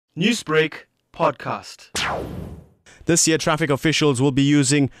Newsbreak podcast. This year, traffic officials will be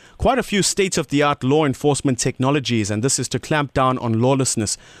using quite a few state-of-the-art law enforcement technologies, and this is to clamp down on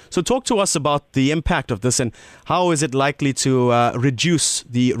lawlessness. So talk to us about the impact of this and how is it likely to reduce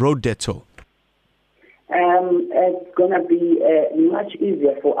the road death toll? It's going to be much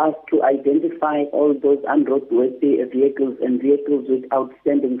easier for us to identify all those unroadworthy vehicles and vehicles with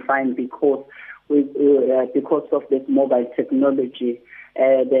outstanding fine because of this mobile technology.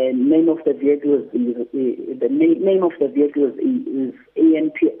 The name of the vehicles is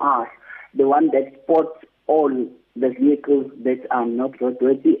ANPR, the one that spots all the vehicles that are not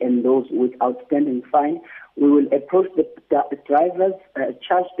roadworthy and those with outstanding fine. We will approach the drivers,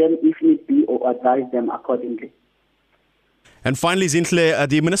 charge them if need be, or advise them accordingly. And finally, Zinhle,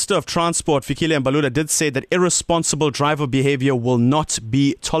 the Minister of Transport, Fikile Mbalula, did say that irresponsible driver behavior will not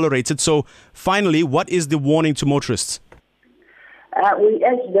be tolerated. So finally, what is the warning to motorists? We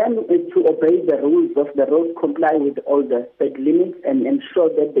urge them to obey the rules of the road, comply with all the speed limits, and ensure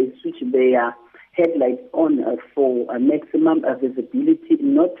that they switch their headlights on for maximum visibility,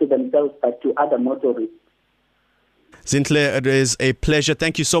 not to themselves but to other motorists. Zinhle, it is a pleasure.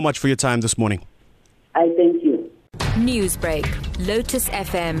 Thank you so much for your time this morning. I thank you. Newsbreak, Lotus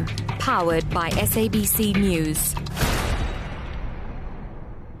FM, powered by SABC News.